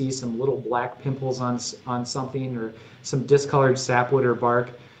 maybe you see some little black pimples on something or some discolored sapwood or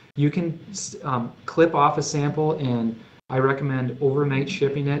bark, you can clip off a sample, and I recommend overnight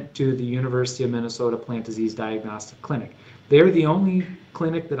shipping it to the University of Minnesota Plant Disease Diagnostic Clinic. They're the only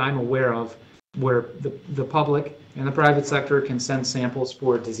clinic that I'm aware of where the public and the private sector can send samples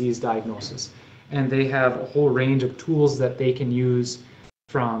for disease diagnosis. And they have a whole range of tools that they can use,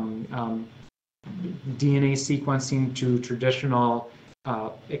 from DNA sequencing to traditional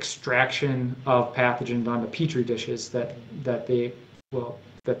extraction of pathogens on the petri dishes that they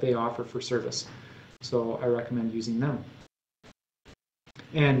offer for service. So I recommend using them.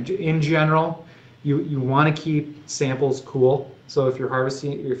 And in general, you want to keep samples cool. So if you're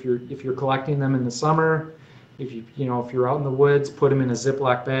harvesting, if you're collecting them in the summer, if you're out in the woods, put them in a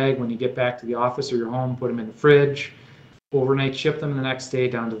Ziploc bag. When you get back to the office or your home, put them in the fridge. Overnight ship them the next day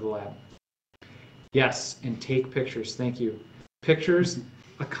down to the lab. Yes, and take pictures. Thank you. Pictures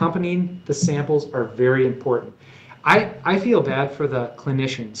accompanying the samples are very important. I feel bad for the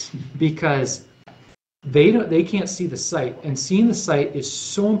clinicians because they can't see the site, and seeing the site is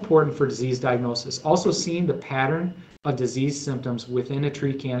so important for disease diagnosis. Also, seeing the pattern of disease symptoms within a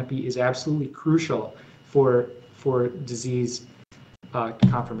tree canopy is absolutely crucial for disease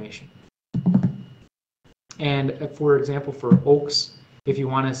confirmation. And for example, for oaks, if you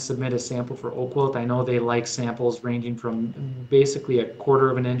want to submit a sample for oak wilt, I know they like samples ranging from basically 1/4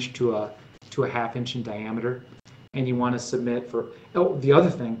 of an inch to a 1/2 inch in diameter. And you want to submit for, oh, the other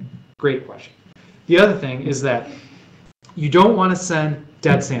thing, great question. The other thing is that you don't want to send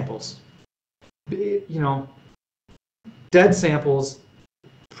dead samples. You know, dead samples,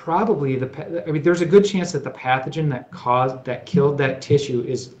 probably there's a good chance that the pathogen that killed that tissue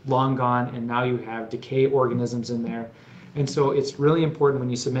is long gone, and now you have decay organisms in there. And so it's really important when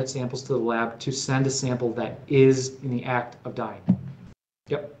you submit samples to the lab to send a sample that is in the act of dying.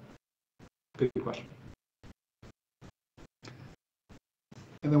 Yep. Good question.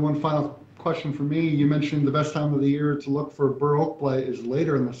 And then one final question for me. You mentioned the best time of the year to look for bur oak blight is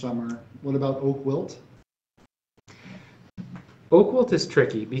later in the summer. What about oak wilt? Oak wilt is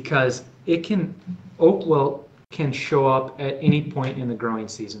tricky because oak wilt can show up at any point in the growing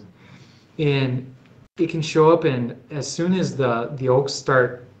season. And it can show up as soon as the oaks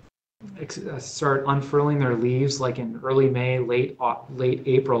start unfurling their leaves, like in early May, late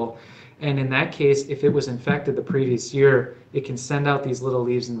April. And in that case, if it was infected the previous year, it can send out these little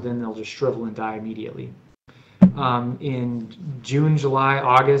leaves and then they'll just shrivel and die immediately. In June, July,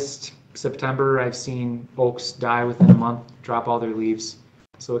 August, September, I've seen oaks die within a month, drop all their leaves.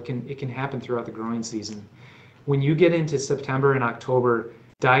 So it can happen throughout the growing season. When you get into September and October,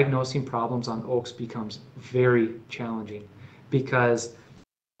 diagnosing problems on oaks becomes very challenging because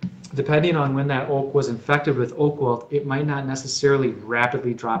depending on when that oak was infected with oak wilt, it might not necessarily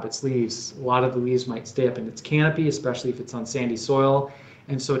rapidly drop its leaves. A lot of the leaves might stay up in its canopy, especially if it's on sandy soil.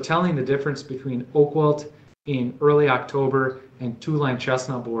 And so telling the difference between oak wilt in early October and two-line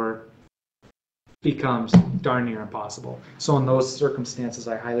chestnut borer becomes darn near impossible. So in those circumstances,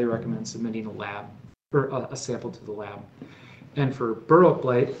 I highly recommend submitting a sample to the lab. And for bur oak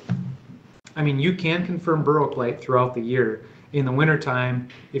blight, I mean, you can confirm bur oak blight throughout the year. In the wintertime,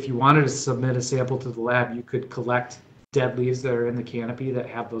 if you wanted to submit a sample to the lab, you could collect dead leaves that are in the canopy that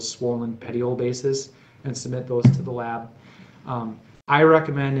have those swollen petiole bases and submit those to the lab. I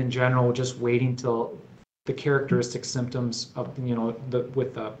recommend in general just waiting till the characteristic symptoms of,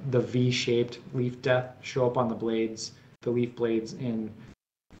 with the V-shaped leaf death show up on the leaf blades in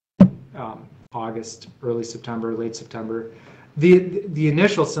August, early September, late September. The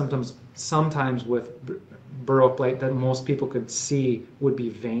initial symptoms sometimes with bur oak blight that most people could see would be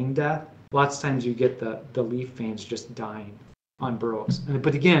vein death. Lots of times you get the leaf veins just dying on bur oaks.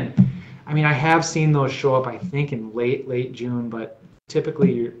 But again, I mean, I have seen those show up, I think, in late June, but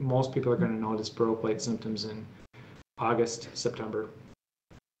typically most people are going to notice bur oak blight symptoms in August, September.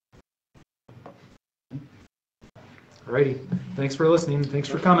 Alrighty, thanks for listening. Thanks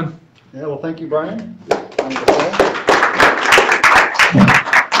for coming. Yeah, well, thank you, Brian.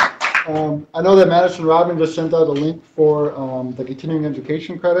 I know that Madison Robin just sent out a link for the continuing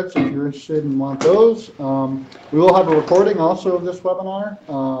education credits if you're interested and want those. We will have a recording also of this webinar,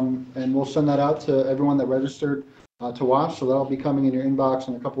 and we'll send that out to everyone that registered to watch, so that'll be coming in your inbox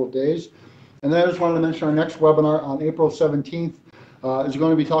in a couple of days. And then I just wanted to mention our next webinar on April 17th is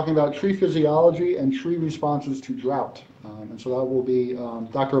going to be talking about tree physiology and tree responses to drought. And so that will be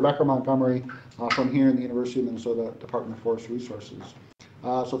Dr. Rebecca Montgomery from here in the University of Minnesota Department of Forest Resources.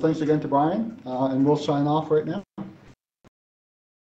 So thanks again to Brian, and we'll sign off right now.